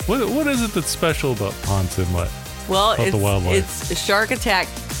What is it that's special about Ponce Inlet? Well, the wildlife? It's Shark Attack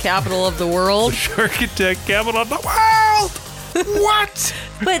capital of the world. The Shark Attack capital of the world! What?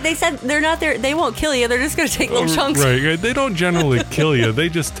 But they said they're not there. They won't kill you. They're just going to take little chunks. Right. They don't generally kill you. They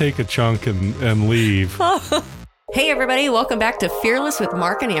just take a chunk and leave. Hey, everybody. Welcome back to Fearless with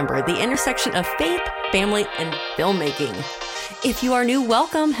Mark and Amber, the intersection of faith, family, and filmmaking. If you are new,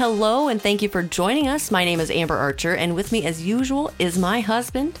 welcome, hello, and thank you for joining us. My name is Amber Archer, and with me, as usual, is my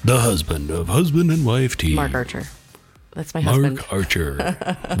husband. The husband of husband and wife team. Mark Archer. That's my husband. Mark Archer,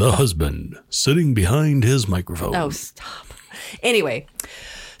 the husband, sitting behind his microphone. Oh, stop. Anyway,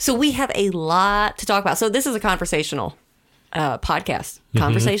 so we have a lot to talk about. So this is a conversational podcast,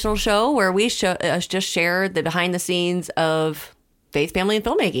 conversational show where we just share the behind the scenes of faith, family, and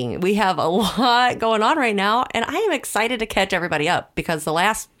filmmaking. We have a lot going on right now, and I am excited to catch everybody up because the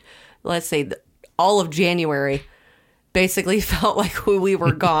last, let's say, all of January basically felt like we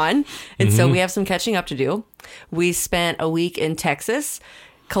were gone, and so we have some catching up to do. We spent a week in Texas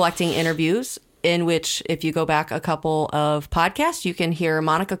collecting interviews, in which, if you go back a couple of podcasts, you can hear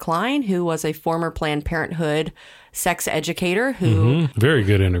Monica Klein, who was a former Planned Parenthood sex educator who very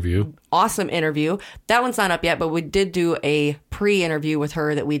good interview. Awesome interview. That one's not up yet, but we did do a pre-interview with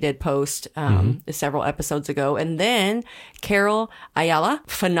her that we did post several episodes ago. And then Carol Ayala,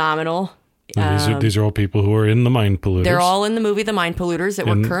 phenomenal. These are all people who are in The Mind Polluters. They're all in the movie The Mind Polluters that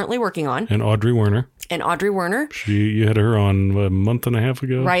we're currently working on. And Audrey Werner. You had her on a month and a half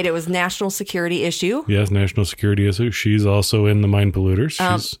ago. Right. It was National Security Issue. Yes, National Security Issue. She's also in The Mind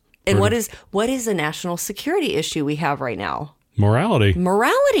Polluters. And what is the national security issue we have right now? Morality.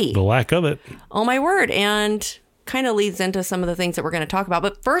 The lack of it. Oh, my word. And kind of leads into some of the things that we're going to talk about.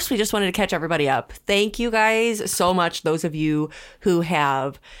 But first, we just wanted to catch everybody up. Thank you guys so much, those of you who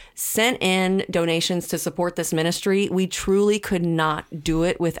have sent in donations to support this ministry. We truly could not do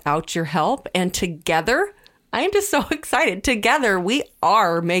it without your help. And together, I am just so excited. Together, we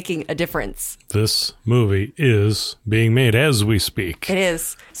are making a difference. This movie is being made as we speak. It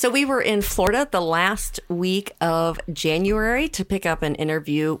is. So we were in Florida the last week of January to pick up an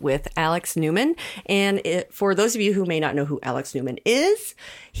interview with Alex Newman. And for those of you who may not know who Alex Newman is,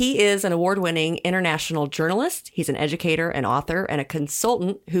 he is an award-winning international journalist. He's an educator, an author, and a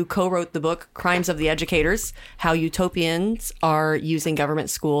consultant who co-wrote the book Crimes of the Educators: How Utopians Are Using Government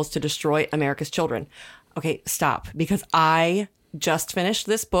Schools to Destroy America's Children. Okay, stop, because I just finished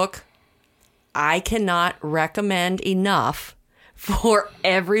this book. I cannot recommend enough for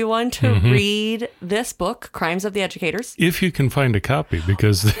everyone to read this book, Crimes of the Educators. If you can find a copy,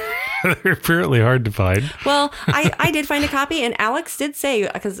 because they're apparently hard to find. Well, I did find a copy, and Alex did say,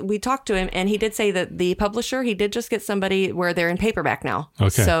 because we talked to him, and he did say that the publisher, he did just get somebody where they're in paperback now.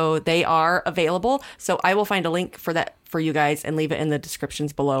 Okay. So they are available. So I will find a link for that for you guys and leave it in the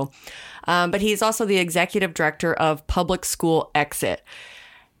descriptions below. But he's also the executive director of Public School Exit.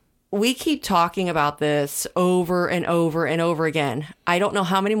 We keep talking about this over and over and over again. I don't know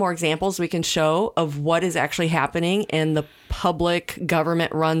how many more examples we can show of what is actually happening in the public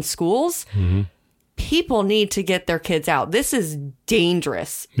government-run schools. People need to get their kids out. This is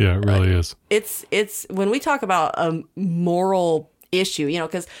dangerous. Yeah, it really is. It's when we talk about a moral issue,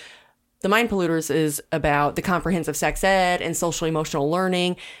 because The Mind Polluters is about the comprehensive sex ed and social emotional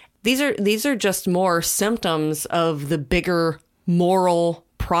learning. These are just more symptoms of the bigger moral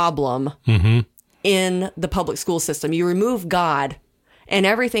problem in the public school system. You remove God and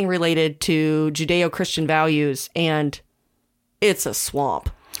everything related to Judeo-Christian values, and it's a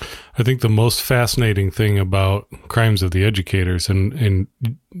swamp. I think the most fascinating thing about Crimes of the Educators, and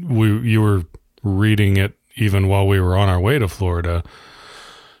you were reading it even while we were on our way to Florida,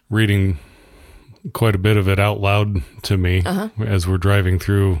 reading quite a bit of it out loud to me as we're driving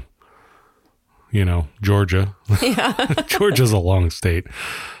through, Georgia. Yeah. Georgia's a long state.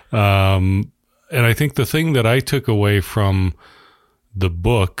 And I think the thing that I took away from the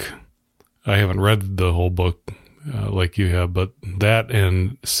book, I haven't read the whole book like you have, but that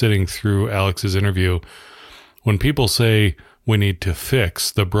and sitting through Alex's interview, when people say we need to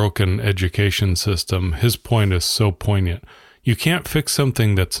fix the broken education system, his point is so poignant. You can't fix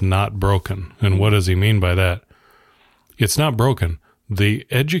something that's not broken. And what does he mean by that? It's not broken. The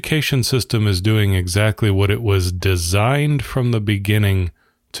education system is doing exactly what it was designed from the beginning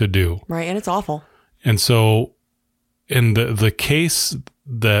to do. Right, and it's awful. And so, in the case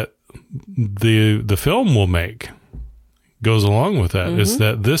that the film will make goes along with that is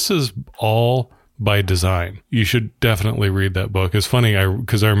that this is all by design. You should definitely read that book. It's funny,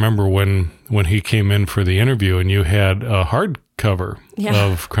 because I remember when he came in for the interview and you had a hardcover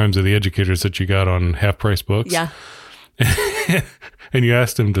of Crimes of the Educators that you got on Half Price Books. Yeah. and you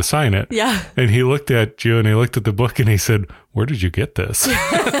asked him to sign it. Yeah. And he looked at you and he looked at the book and he said, "Where did you get this?"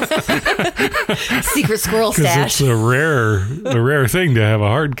 Secret squirrel Because stash. it's a rare thing to have a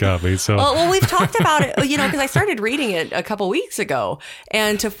hard copy. So Well, we've talked about it, because I started reading it a couple weeks ago,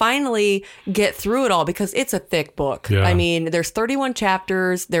 and to finally get through it all, because it's a thick book. Yeah. I mean, there's 31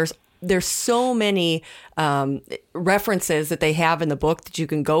 chapters. There's so many references that they have in the book that you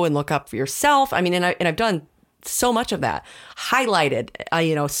can go and look up for yourself. I mean, and I've done so much of that, highlighted,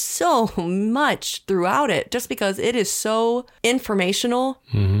 so much throughout it, just because it is so informational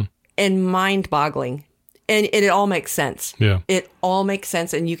and mind-boggling. And it all makes sense. Yeah. It all makes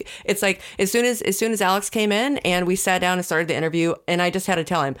sense. And it's like, as soon as Alex came in and we sat down and started the interview, and I just had to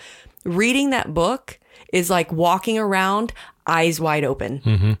tell him, reading that book is like walking around eyes wide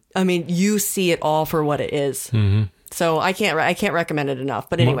open. I mean, you see it all for what it is. So I can't recommend it enough.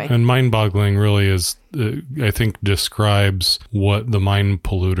 But anyway. And mind-boggling really is, I think, describes what the Mind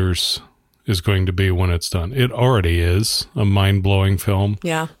Polluters is going to be when it's done. It already is a mind-blowing film.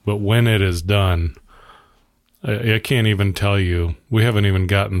 Yeah. But when it is done, I can't even tell you. We haven't even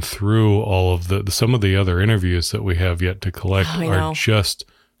gotten through all of some of the other interviews that we have yet to collect are just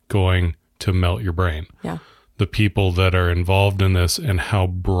going to melt your brain. Yeah. The people that are involved in this and how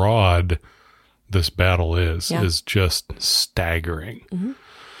broad this battle is just staggering.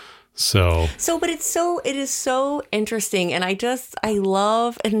 So, but it is so interesting. And I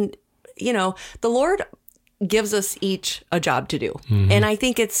love, and the Lord gives us each a job to do. And I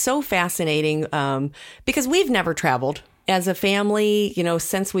think it's so fascinating because we've never traveled as a family,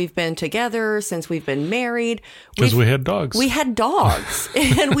 since we've been together, since we've been married. Because we had dogs. We had dogs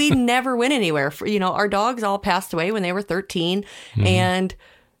and we never went anywhere. Our dogs all passed away when they were 13. And,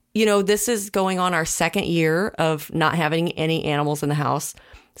 this is going on our second year of not having any animals in the house.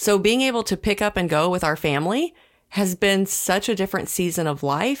 So being able to pick up and go with our family has been such a different season of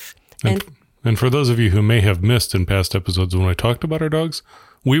life. And for those of you who may have missed in past episodes when I talked about our dogs,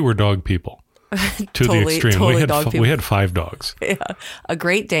 we were dog people to the extreme. We had 5 dogs. Yeah. A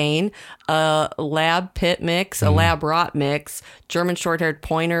Great Dane, a Lab Pit mix, a Lab Rot mix, German Short-haired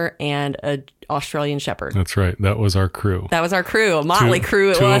Pointer, and a Australian Shepherd. That's right. That was our crew. A motley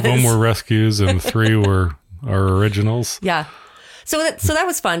crew. Two of them were rescues and 3 were our originals. Yeah. So that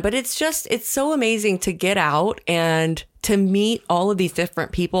was fun, but it's so amazing to get out and to meet all of these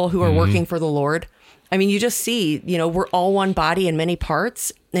different people who are working for the Lord. I mean, you just see, we're all one body in many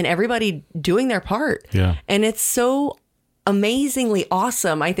parts and everybody doing their part. Yeah. And it's so amazingly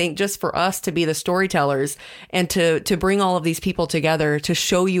awesome, I think, just for us to be the storytellers and to bring all of these people together to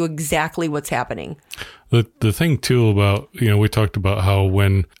show you exactly what's happening. The thing too about, we talked about how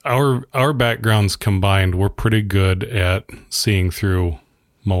when our backgrounds combined, we're pretty good at seeing through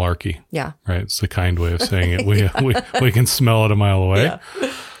malarkey. Yeah. Right. It's the kind way of saying it. We can smell it a mile away.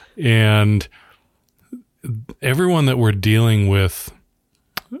 Yeah. And everyone that we're dealing with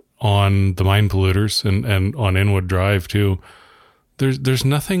on the Mind Polluters and on Inwood Drive too, there's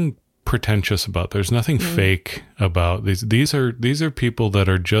nothing pretentious about. There's nothing fake about these. These are people that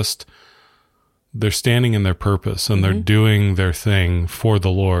are just, they're standing in their purpose and they're doing their thing for the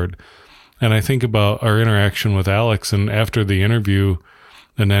Lord. And I think about our interaction with Alex, and after the interview,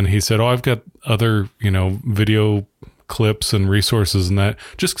 and then he said, "Oh, I've got other, video clips and resources and that.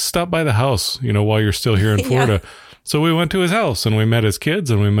 Just stop by the house, while you're still here in Florida." So we went to his house and we met his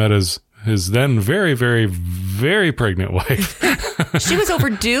kids and we met his then very, very, very pregnant wife. She was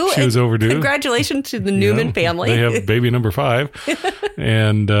overdue. She was overdue. Congratulations to the Newman family. They have baby number 5.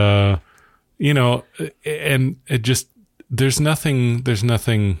 And, and it just, there's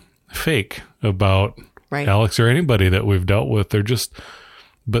nothing fake about Alex or anybody that we've dealt with. They're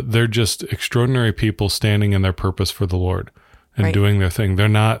just extraordinary people standing in their purpose for the Lord and doing their thing. They're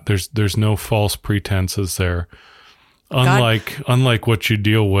not, there's no false pretenses there. Unlike what you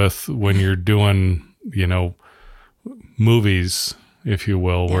deal with when you're doing, movies, if you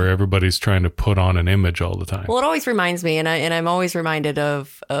will, where everybody's trying to put on an image all the time. Well, it always reminds me, and I'm always reminded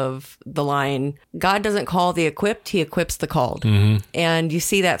of the line, God doesn't call the equipped, he equips the called. And you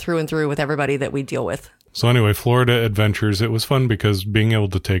see that through and through with everybody that we deal with. So anyway, Florida Adventures, it was fun because being able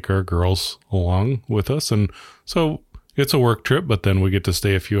to take our girls along with us. And so it's a work trip, but then we get to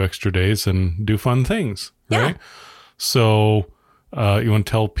stay a few extra days and do fun things, right? Yeah. So you want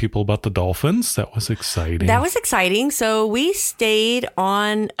to tell people about the dolphins? That was exciting. That was exciting. So we stayed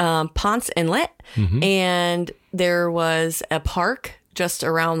on Ponce Inlet, and there was a park just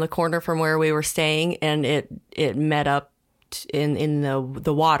around the corner from where we were staying, and it met up in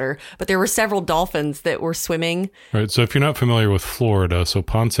the water. But there were several dolphins that were swimming. Right. So if you're not familiar with Florida, so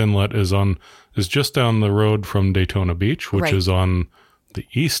Ponce Inlet is just down the road from Daytona Beach, which is on the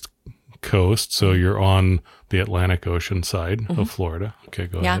East Coast, so you're on the Atlantic Ocean side of Florida. Okay,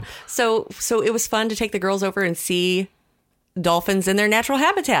 go ahead. So it was fun to take the girls over and see dolphins in their natural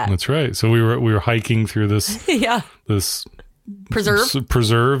habitat. That's right. So we were hiking through this this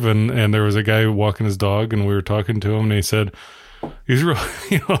preserve, and there was a guy walking his dog, and we were talking to him, and he said, he's real,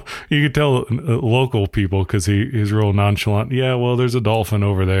 you could tell local people because he's real nonchalant. Yeah, well, there's a dolphin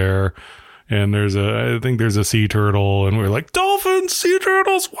over there, and I think there's a sea turtle, and we're like, dolphins, sea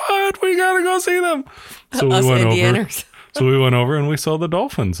turtles, what? We gotta go see them. So we went over. So we went over and we saw the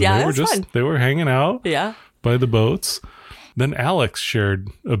dolphins. And they were hanging out by the boats. Then Alex shared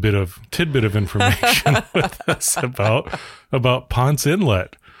a tidbit of information with us about Ponce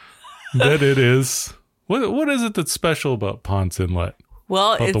Inlet. That it is. What is it that's special about Ponce Inlet?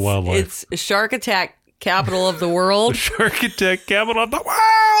 Well, it's shark attack capital of the world. The shark attack capital of the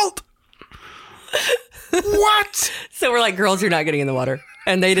world. What? So we're like, girls, you're not getting in the water,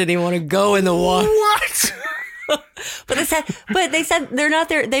 and they didn't even want to go in the water. What? But they said they're not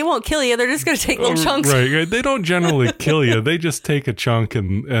there. They won't kill you. They're just going to take little chunks. Right. They don't generally kill you. They just take a chunk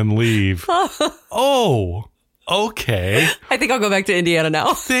and leave. Oh, okay. I think I'll go back to Indiana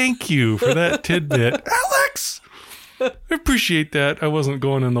now. Thank you for that tidbit, Alex. I appreciate that. I wasn't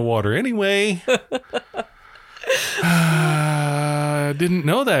going in the water anyway. Didn't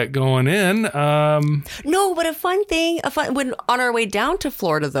know that going in. No, but when on our way down to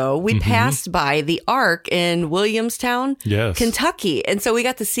Florida, though, we passed by the Ark in Williamstown, Kentucky. And so we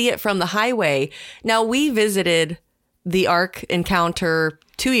got to see it from the highway. Now, we visited the Ark encounter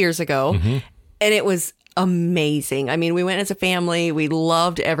 2 years ago, and it was amazing. I mean, we went as a family. We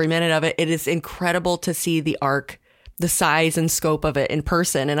loved every minute of it. It is incredible to see the Ark, the size and scope of it in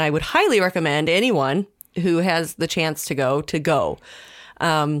person. And I would highly recommend anyone who has the chance to go.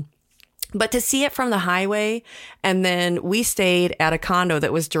 But to see it from the highway, and then we stayed at a condo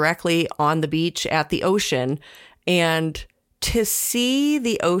that was directly on the beach at the ocean, and to see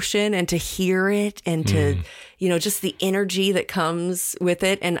the ocean and to hear it and to, just the energy that comes with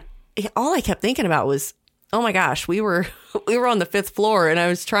it. And all I kept thinking about was, oh my gosh, we were on the 5th floor, and I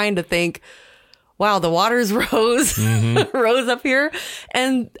was trying to think, wow, the waters rose up here,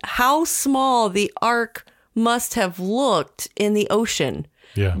 and how small the Ark must have looked in the ocean.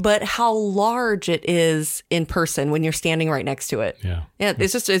 Yeah. But how large it is in person when you're standing right next to it. Yeah. Yeah.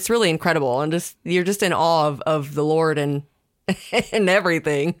 It's really incredible. And you're just in awe of the Lord and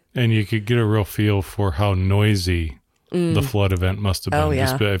everything. And you could get a real feel for how noisy the flood event must have been. Oh, yeah.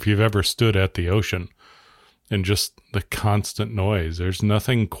 Just if you've ever stood at the ocean and just the constant noise, there's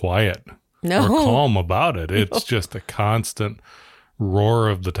nothing quiet or calm about it. It's just a constant roar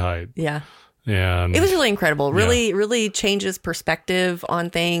of the tide. Yeah. And it was really incredible. Really changes perspective on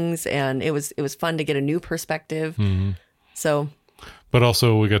things, and it was fun to get a new perspective. So, but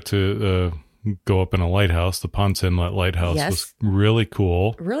also we got to go up in a lighthouse. The Ponce Inlet Lighthouse was really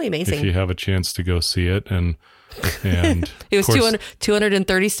cool. Really amazing. If you have a chance to go see it, and it was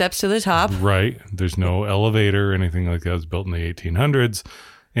 230 steps to the top. Right. There's no elevator or anything like that. It was built in the 1800s,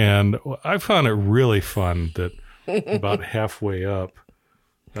 and I found it really fun that about halfway up.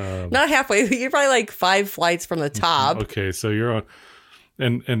 Not halfway. You're probably like 5 flights from the top. Okay, so you're on,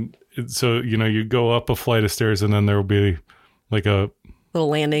 and so you go up a flight of stairs, and then there will be like a little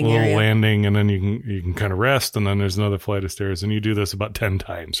landing area. And then you can kind of rest, and then there's another flight of stairs, and you do this about 10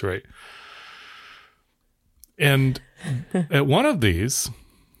 times, right? And at one of these,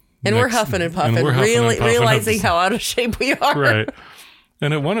 and we're huffing and puffing, realizing how out of shape we are, right?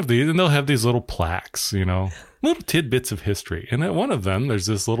 And at one of these, and they'll have these little plaques, little tidbits of history. And at one of them, there's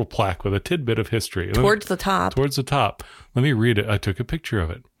this little plaque with a tidbit of history. Towards the top. Let me read it. I took a picture of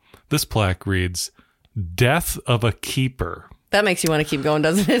it. This plaque reads, "Death of a Keeper." That makes you want to keep going,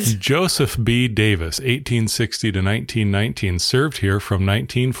 doesn't it? Joseph B. Davis, 1860 to 1919, served here from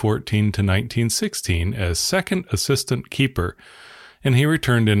 1914 to 1916 as second assistant keeper, and he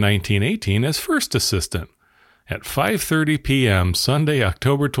returned in 1918 as first assistant. At 5:30 p.m. Sunday,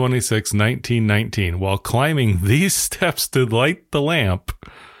 October 26, 1919, while climbing these steps to light the lamp,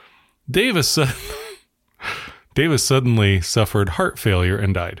 Davis suddenly suffered heart failure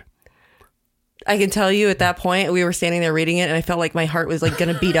and died. I can tell you at that point, we were standing there reading it, and I felt like my heart was like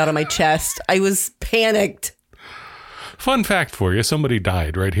going to beat out of my chest. I was panicked. Fun fact for you, somebody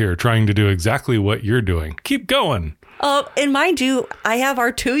died right here trying to do exactly what you're doing. Keep going. And mind you, I have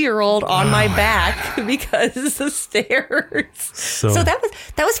our 2-year-old on my back because of the stairs. So that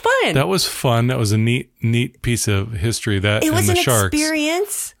was fun. That was fun. That was a neat piece of history. That it was and the an sharks.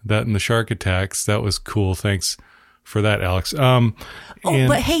 Experience. That and the shark attacks. That was cool. Thanks for that, Alex.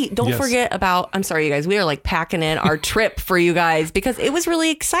 But hey, don't yes. forget about, I'm sorry, you guys, we are like packing in our trip for you guys because it was really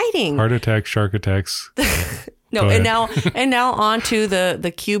exciting. Heart attacks, shark attacks. No, and now on to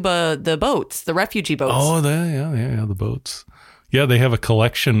the Cuba, the boats, the refugee boats. Oh, yeah, the boats. Yeah, they have a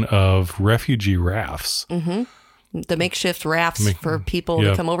collection of refugee rafts. Mm-hmm. The makeshift rafts for people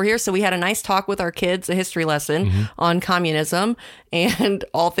to come over here. So we had a nice talk with our kids, a history lesson on communism and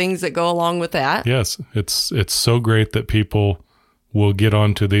all things that go along with that. Yes, it's so great that people will get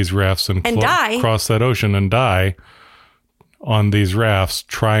onto these rafts and die. Cross that ocean and die on these rafts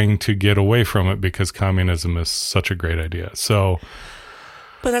trying to get away from it because communism is such a great idea. So,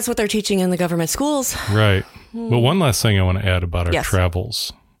 but that's what they're teaching in the government schools. Right. But one last thing I want to add about our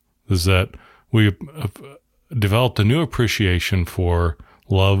travels is that we developed a new appreciation for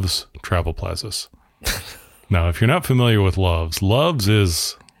Love's Travel Plazas. Now, if you're not familiar with Love's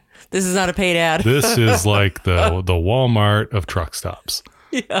is... This is not a paid ad. This is like the Walmart of truck stops.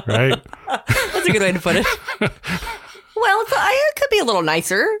 Yeah. Right? That's a good way to put it. Well, it could be a little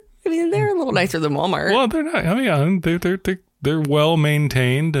nicer. I mean, they're a little nicer than Walmart. Well, they're not. I mean, they're well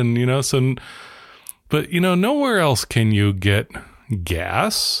maintained and, but, nowhere else can you get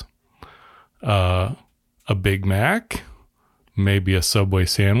gas, a Big Mac, maybe a Subway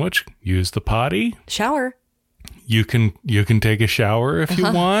sandwich, use the potty. Shower. You can take a shower if you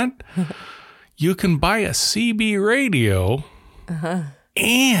want. You can buy a CB radio.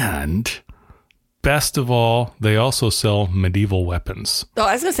 And best of all, they also sell medieval weapons. Oh,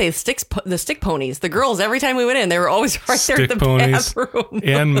 I was going to say the stick ponies. The girls, every time we went in, they were always right there at the bathroom.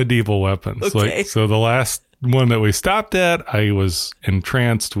 And medieval weapons. Okay. So the last one that we stopped at, I was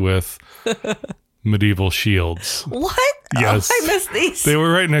entranced with medieval shields. What? Yes. Oh, I missed these. They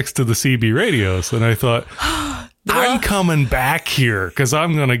were right next to the CB radios. And I thought, I'm coming back here because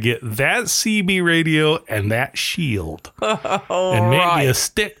I'm going to get that CB radio and that shield. And maybe a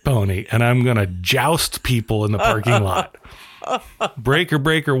stick pony. And I'm going to joust people in the parking lot. Breaker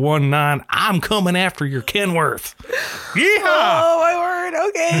 19, I'm coming after your Kenworth. Yeah. Oh, my word.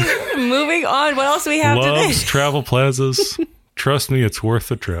 Okay. Moving on. What else do we have today? Love's Travel Plazas. Trust me, it's worth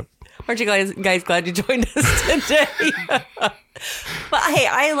the trip. Aren't you guys glad you joined us today? But hey,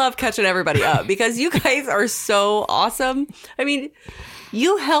 I love catching everybody up because you guys are so awesome. I mean,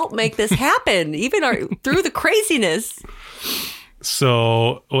 you help make this happen, even through the craziness.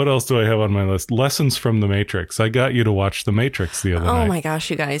 So what else do I have on my list? Lessons from The Matrix. I got you to watch The Matrix the other night. Oh my gosh,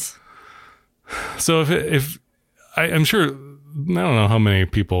 you guys. So if I'm sure, I don't know how many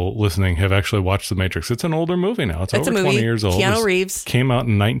people listening have actually watched The Matrix. It's an older movie now. It's over a movie. 20 years old. Keanu Reeves. Came out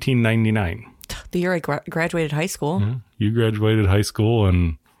in 1999. The year I graduated high school. Mm-hmm. You graduated high school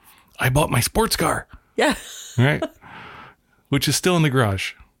and I bought my sports car. Yeah. Right? Which is still in the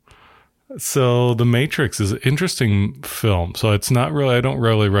garage. So The Matrix is an interesting film. So it's not really, I don't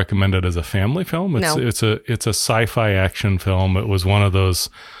really recommend it as a family film. It's a sci-fi action film. It was one of those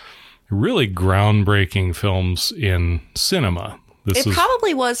really groundbreaking films in cinema. It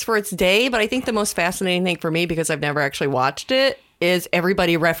probably was for its day, but I think the most fascinating thing for me, because I've never actually watched it, is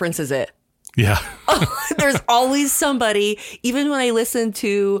everybody references it. Yeah. There's always somebody, even when I listen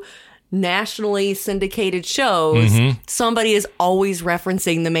to nationally syndicated shows, somebody is always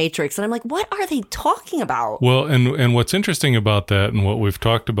referencing The Matrix. And I'm like, what are they talking about? Well, and what's interesting about that and what we've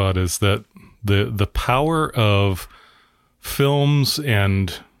talked about is that the power of films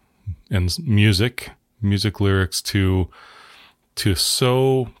and music lyrics to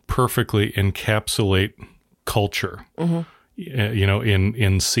so perfectly encapsulate culture,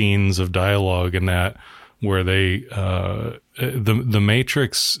 in scenes of dialogue and that, where they, the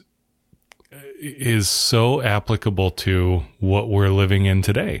Matrix is so applicable to what we're living in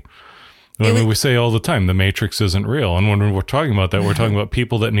today. We say all the time, the Matrix isn't real. And when we're talking about that, we're talking about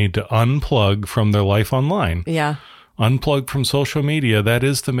people that need to unplug from their life online. Yeah. Unplug from social media. That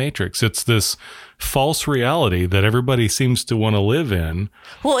is the Matrix. It's this false reality that everybody seems to want to live in.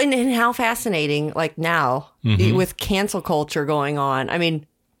 Well, and how fascinating, like now, with cancel culture going on. I mean,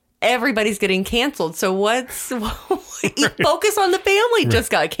 everybody's getting canceled. So focus on the Family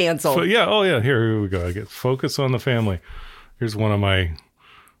just got canceled. So, here we go. I get Focus on the Family. Here's one of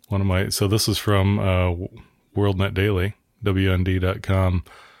my, so this is from WorldNet Daily, WND.com.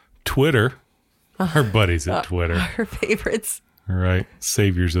 Twitter. Our buddies at Twitter. Our favorites. All right.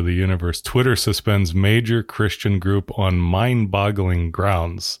 Saviors of the universe. Twitter suspends major Christian group on mind-boggling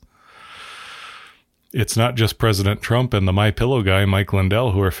grounds. It's not just President Trump and the MyPillow guy, Mike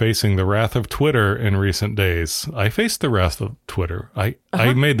Lindell, who are facing the wrath of Twitter in recent days. I faced the wrath of Twitter.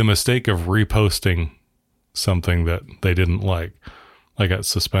 I made the mistake of reposting something that they didn't like. I got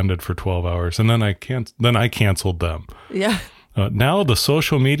suspended for 12 hours, and then I canceled them. Yeah. Now the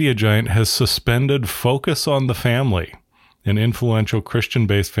social media giant has suspended Focus on the Family, an influential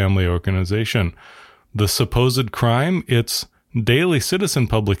Christian-based family organization. The supposed crime, its Daily Citizen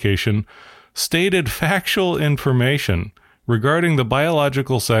publication, stated factual information regarding the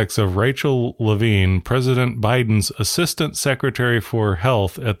biological sex of Rachel Levine, President Biden's Assistant Secretary for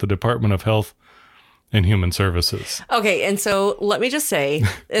Health at the Department of Health and Human Services. Okay, and so let me just say,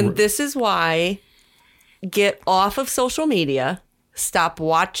 and this is why, get off of social media, stop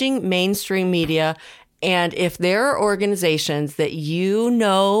watching mainstream media, and if there are organizations that you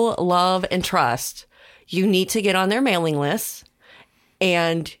know, love, and trust, you need to get on their mailing lists,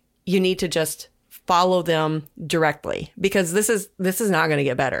 and you need to just follow them directly, because this is not going to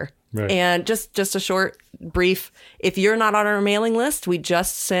get better. Right. And just a short brief, if you're not on our mailing list, we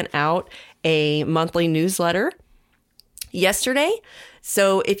just sent out a monthly newsletter yesterday.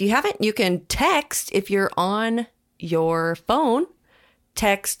 So if you haven't, you can text, if you're on your phone,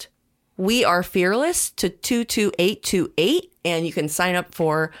 text "We Are Fearless" to 22828, and you can sign up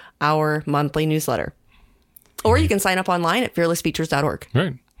for our monthly newsletter. Or you can sign up online at fearlessfeatures.org.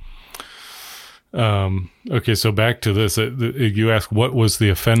 Right. Okay, so back to this. You asked what was the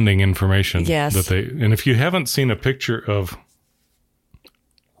offending information. Yes. And if you haven't seen a picture of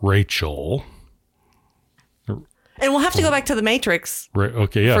Rachel... And we'll have to go back to the Matrix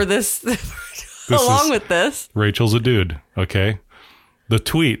Okay, yeah. for this along with this. Rachel's a dude, okay?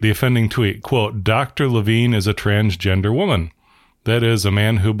 The offending tweet, quote, "Dr. Levine is a transgender woman. That is, a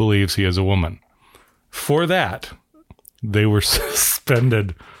man who believes he is a woman." For that, they were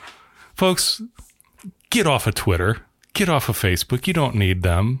suspended. Folks, get off of Twitter. Get off of Facebook. You don't need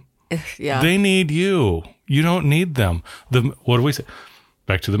them. Yeah. They need you. You don't need them. What do we say?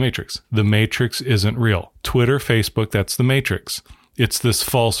 Back to the Matrix. The Matrix isn't real. Twitter, Facebook, that's the Matrix. It's this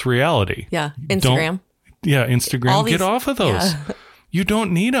false reality. Yeah. Instagram. Instagram. Get off of those. Yeah. You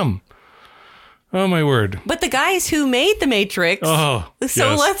don't need them. Oh, my word. But the guys who made the Matrix. Oh,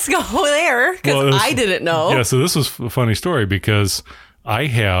 so yes. Let's go there, because I didn't know. Yeah, so this was a funny story, because I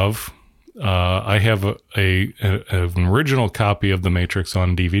have an original copy of The Matrix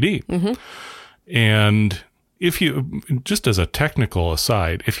on DVD. Mm-hmm. And if you, just as a technical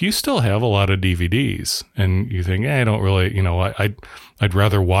aside, if you still have a lot of DVDs and you think, I don't really, I'd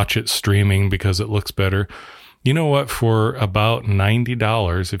rather watch it streaming because it looks better. You know what? For about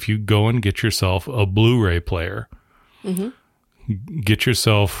 $90, if you go and get yourself a Blu-ray player, get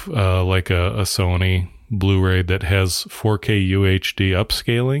yourself like a Sony Blu-ray that has 4K UHD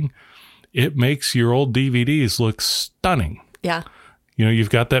upscaling, it makes your old DVDs look stunning. Yeah. You've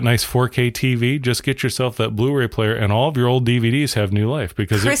got that nice 4K TV. Just get yourself that Blu-ray player, and all of your old DVDs have new life.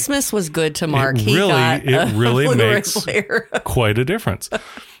 Because Christmas was good to Mark. It really makes player. quite a difference.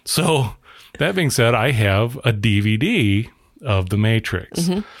 So that being said, I have a DVD of The Matrix.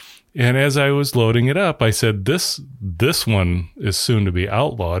 Mm-hmm. And as I was loading it up, I said, this one is soon to be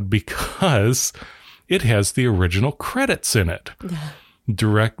outlawed because it has the original credits in it.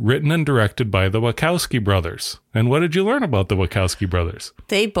 Written and directed by the Wachowski brothers. And what did you learn about the Wachowski brothers?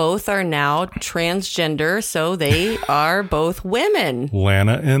 They both are now transgender, so they are both women.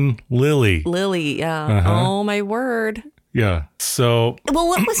 Lana and Lily. Lily, yeah. Uh-huh. Oh, my word. Yeah. So, well,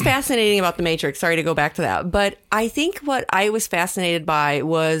 what was fascinating about The Matrix, sorry to go back to that, but I think what I was fascinated by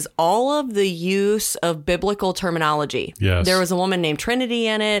was all of the use of biblical terminology. Yes. There was a woman named Trinity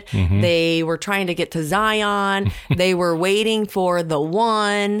in it. Mm-hmm. They were trying to get to Zion. They were waiting for the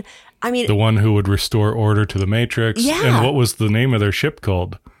one. I mean, the one who would restore order to the Matrix. Yeah. And what was the name of their ship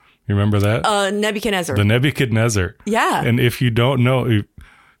called? You remember that? Nebuchadnezzar. The Nebuchadnezzar. Yeah. And if you don't know,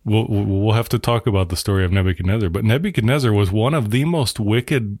 we'll have to talk about the story of Nebuchadnezzar, but Nebuchadnezzar was one of the most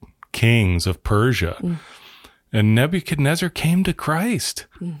wicked kings of Persia. Mm. And Nebuchadnezzar came to Christ.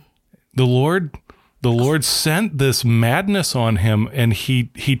 Mm. The Lord sent this madness on him, and he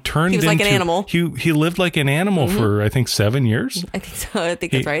turned into... He was like an animal. He lived like an animal for, I think, 7 years. I think so. I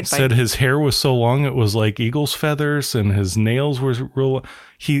think that's right. He said his hair was so long it was like eagle's feathers, and his nails were real...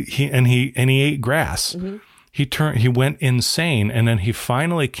 He ate grass. Mm-hmm. He went insane, and then he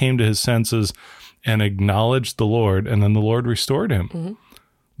finally came to his senses and acknowledged the Lord, and then the Lord restored him. Mm-hmm.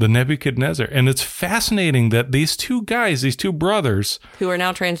 The Nebuchadnezzar. And it's fascinating that these two guys, these two brothers... Who are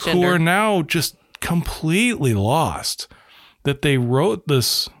now transgender. Who are now just completely lost, that they wrote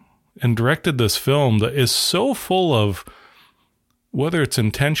this and directed this film that is so full of, whether it's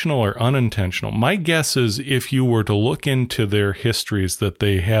intentional or unintentional. My guess is if you were to look into their histories, that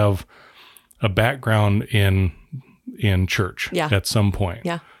they have a background in church at some point.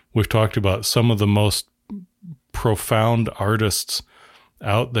 Yeah. We've talked about some of the most profound artists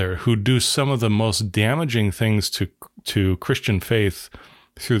out there who do some of the most damaging things to Christian faith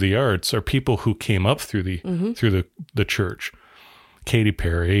through the arts are people who came up through the church. Katy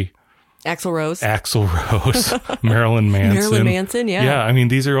Perry, Axl Rose, Marilyn Manson. Yeah. I mean,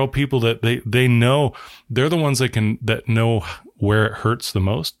 these are all people that they know, they're the ones that know where it hurts the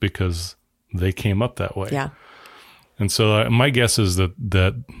most because they came up that way. Yeah. And so my guess is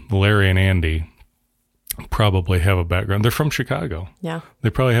that Larry and Andy probably have a background. They're from Chicago. Yeah. They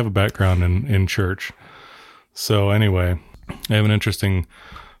probably have a background in church. So anyway, I have an interesting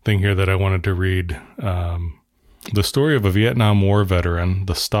thing here that I wanted to read. The story of a Vietnam War veteran,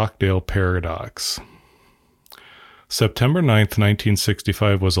 the Stockdale Paradox. September 9th,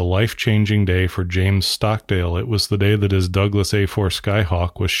 1965 was a life-changing day for James Stockdale. It was the day that his Douglas A-4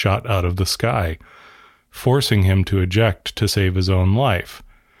 Skyhawk was shot out of the sky, forcing him to eject to save his own life.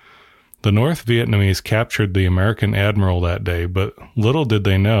 The North Vietnamese captured the American admiral that day, but little did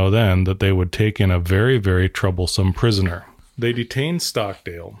they know then that they would take in a very, very troublesome prisoner. They detained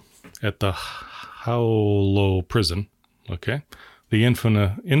Stockdale at the How Lo prison, the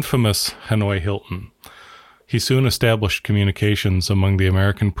infamous Hanoi Hilton. He soon established communications among the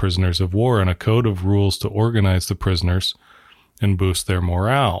American prisoners of war and a code of rules to organize the prisoners and boost their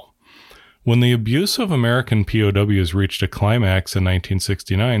morale. When the abuse of American POWs reached a climax in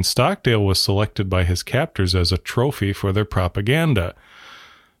 1969, Stockdale was selected by his captors as a trophy for their propaganda.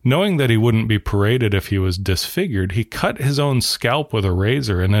 Knowing that he wouldn't be paraded if he was disfigured, he cut his own scalp with a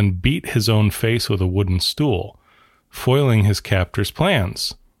razor and then beat his own face with a wooden stool, foiling his captors'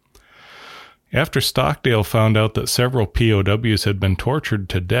 plans. After Stockdale found out that several POWs had been tortured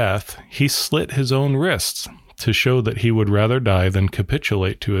to death, he slit his own wrists to show that he would rather die than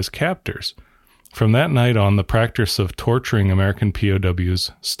capitulate to his captors. From that night on, the practice of torturing American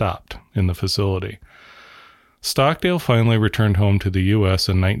POWs stopped in the facility. Stockdale finally returned home to the U.S.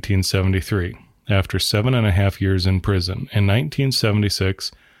 in 1973, after 7.5 years in prison. In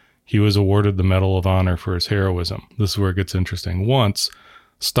 1976, he was awarded the Medal of Honor for his heroism. This is where it gets interesting. Once,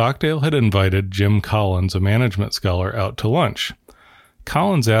 Stockdale had invited Jim Collins, a management scholar, out to lunch.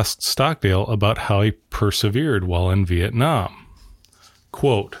 Collins asked Stockdale about how he persevered while in Vietnam.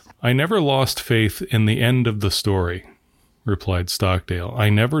 Quote, "I never lost faith in the end of the story," replied Stockdale. "I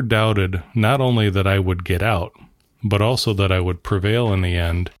never doubted not only that I would get out, but also that I would prevail in the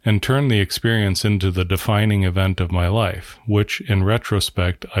end and turn the experience into the defining event of my life, which, in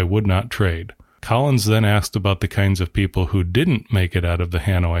retrospect, I would not trade." Collins then asked about the kinds of people who didn't make it out of the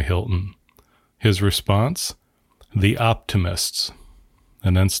Hanoi Hilton. His response? "The optimists."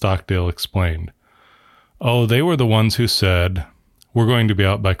 And then Stockdale explained, "Oh, they were the ones who said, 'We're going to be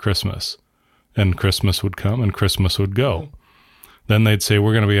out by Christmas.' And Christmas would come and Christmas would go. Then they'd say,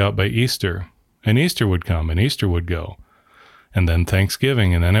 'We're going to be out by Easter.' And Easter would come and Easter would go. And then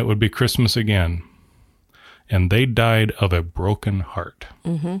Thanksgiving, and then it would be Christmas again. And they died of a broken heart."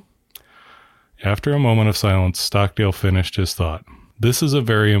 Mm-hmm. After a moment of silence, Stockdale finished his thought. "This is a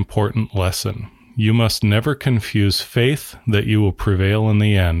very important lesson. You must never confuse faith that you will prevail in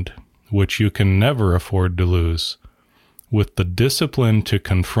the end, which you can never afford to lose, with the discipline to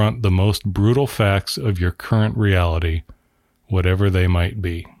confront the most brutal facts of your current reality, whatever they might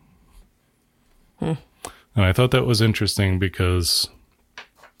be." And I thought that was interesting because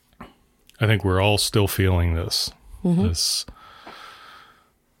I think we're all still feeling this, this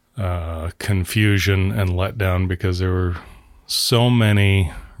confusion and letdown, because there were so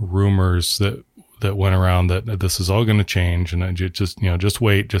many rumors that went around that this is all going to change, and just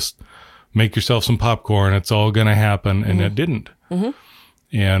wait, just make yourself some popcorn, it's all going to happen. And it didn't.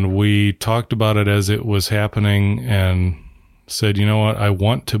 And we talked about it as it was happening and said, you know what, I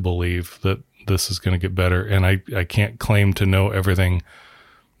want to believe that this is going to get better. And I can't claim to know everything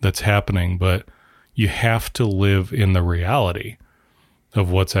that's happening, but you have to live in the reality of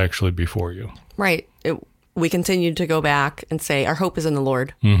what's actually before you. Right. We continue to go back and say, our hope is in the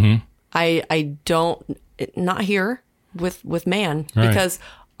Lord. I don't, not here with man, Right. because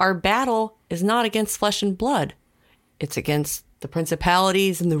our battle is not against flesh and blood. It's against the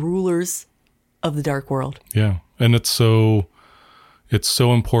principalities and the rulers of the dark world. Yeah. And it's so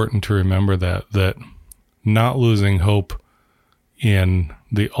important to remember that not losing hope in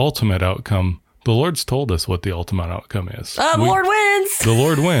the ultimate outcome. The Lord's told us what the ultimate outcome is. The Lord wins. The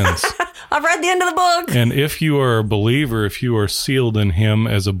Lord wins. I've read the end of the book. And if you are a believer, if you are sealed in him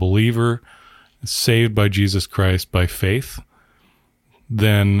as a believer, saved by Jesus Christ by faith,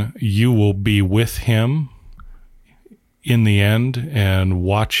 then you will be with him in the end and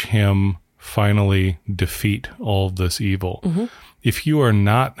watch him finally defeat all of this evil. If you are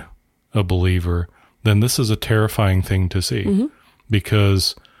not a believer, then this is a terrifying thing to see,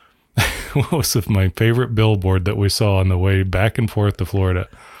 because what was my favorite billboard that we saw on the way back and forth to Florida?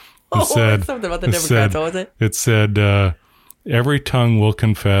 Something about the Democrats. What was it? It said, every tongue will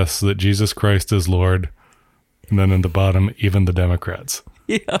confess that Jesus Christ is Lord. And then in the bottom, even the Democrats.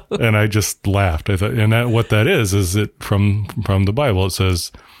 Yeah. And I just laughed. I thought, and that what that is it from the Bible? It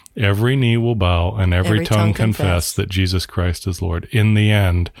says, every knee will bow and every tongue confess that Jesus Christ is Lord. In the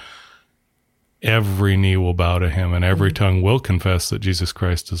end, every knee will bow to him and every tongue will confess that Jesus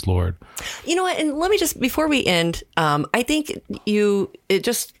Christ is Lord. You know what? And let me just, before we end, I think it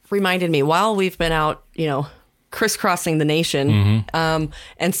just reminded me while we've been out, crisscrossing the nation,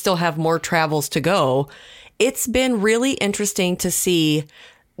 and still have more travels to go. It's been really interesting to see.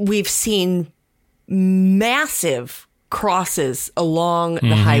 We've seen massive crosses along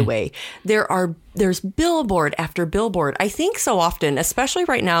the highway. There's billboard after billboard. I think so often, especially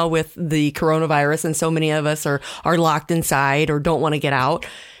right now with the coronavirus and so many of us are locked inside or don't want to get out,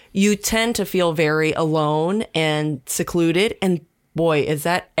 you tend to feel very alone and secluded. And boy, is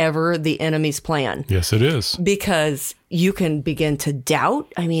that ever the enemy's plan. Yes, it is. Because you can begin to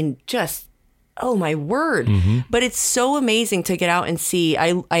doubt. I mean, just, oh my word. But it's so amazing to get out and see.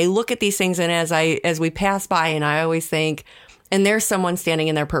 I look at these things, and as we pass by, and I always think, and there's someone standing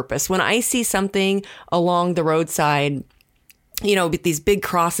in their purpose. When I see something along the roadside, with these big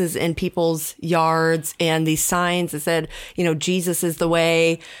crosses in people's yards and these signs that said, Jesus is the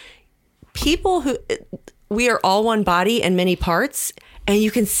way. We are all one body and many parts. And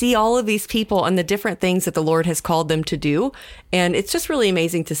you can see all of these people and the different things that the Lord has called them to do. And it's just really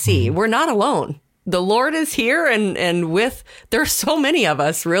amazing to see. We're not alone. The Lord is here, and there's so many of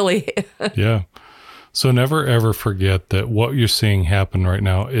us, really. Yeah. So never, ever forget that what you're seeing happen right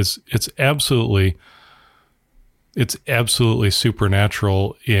now it's absolutely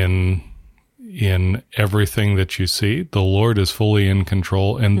supernatural in everything that you see. The Lord is fully in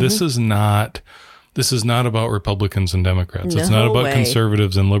control. And this is not about Republicans and Democrats. It's not about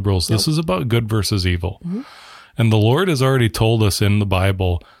conservatives and liberals. This is about good versus evil. And the Lord has already told us in the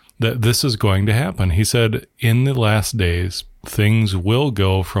Bible that this is going to happen. He said, in the last days, things will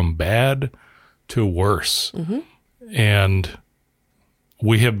go from bad to worse. And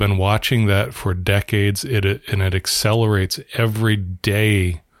we have been watching that for decades. It accelerates every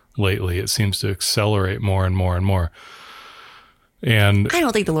day lately. It seems to accelerate more and more and more. And I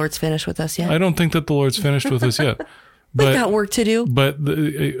don't think the Lord's finished with us yet. I don't think that the Lord's finished with us yet. But we've got work to do. But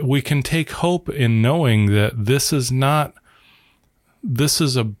we can take hope in knowing that this is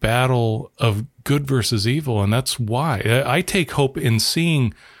a battle of good versus evil. And that's why I take hope in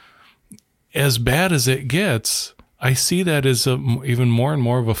seeing, as bad as it gets, I see that as even more and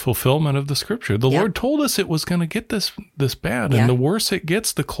more of a fulfillment of the scripture. The Lord told us it was going to get this bad. And the worse it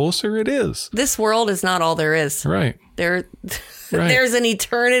gets, the closer it is. This world is not all there is. Right. There's an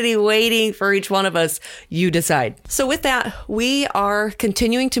eternity waiting for each one of us. You decide. So with that, we are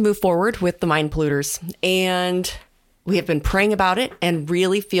continuing to move forward with the Mind Polluters. And we have been praying about it and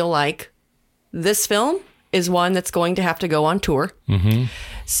really feel like this film is one that's going to have to go on tour.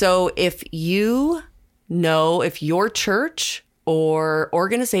 So if you know if your church or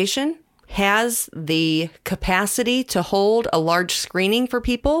organization has the capacity to hold a large screening for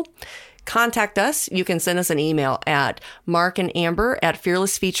people, contact us. You can send us an email at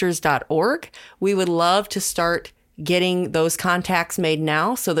markandamber@fearlessfeatures.org. We would love to start getting those contacts made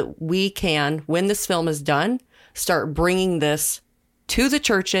now so that we can, when this film is done, start bringing this to the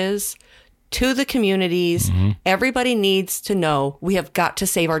churches, to the communities. Everybody needs to know we have got to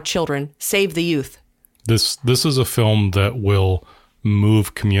save our children, save the youth. This is a film that will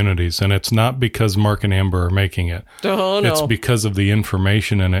move communities, and it's not because Mark and Amber are making it. Oh, no. It's because of the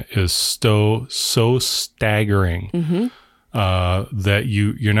information in it is so staggering that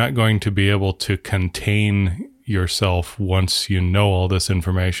you're not going to be able to contain yourself once you know all this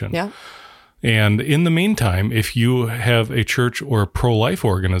information. Yeah. And in the meantime, if you have a church or a pro-life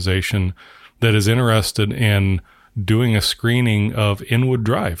organization that is interested in doing a screening of Inwood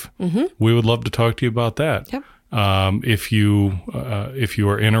Drive, we would love to talk to you about that. Yep. If you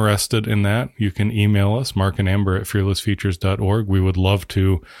are interested in that, you can email us, markandamber@fearlessfeatures.org. We would love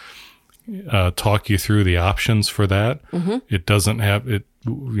to talk you through the options for that. It doesn't have it.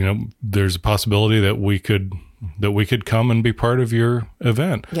 There's a possibility that we could come and be part of your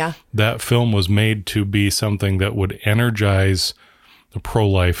event. Yeah. That film was made to be something that would energize the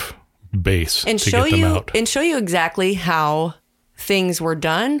pro-life base and to show get them you out. and show you exactly how things were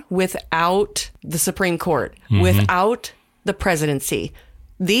done without the Supreme Court, without the presidency.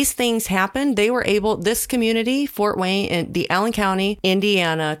 These things happened. They were able, this community, Fort Wayne and the Allen County,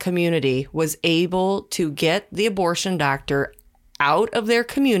 Indiana community was able to get the abortion doctor out of their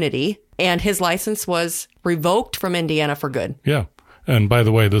community, and his license was revoked from Indiana for good. Yeah. And by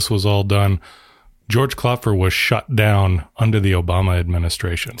the way, this was all done. George Klopfer was shut down under the Obama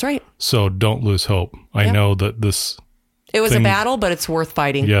administration. That's right. So don't lose hope. I know that this... It was a battle, but it's worth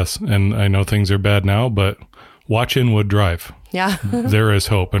fighting. Yes. And I know things are bad now, but watch Inwood Drive. Yeah. There is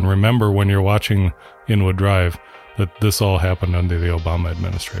hope. And remember when you're watching Inwood Drive that this all happened under the Obama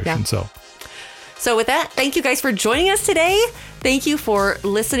administration. Yeah. So with that, thank you guys for joining us today. Thank you for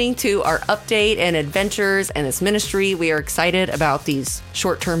listening to our update and adventures and this ministry. We are excited about these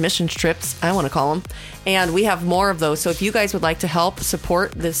short-term mission trips, I want to call them. And we have more of those. So if you guys would like to help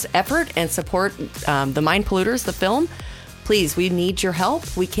support this effort and support the Mind Polluters, the film, please, we need your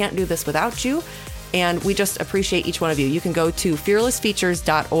help. We can't do this without you. And we just appreciate each one of you. You can go to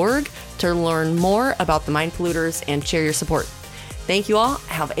fearlessfeatures.org to learn more about the Mind Polluters and share your support. Thank you all.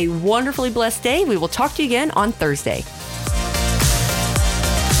 Have a wonderfully blessed day. We will talk to you again on Thursday.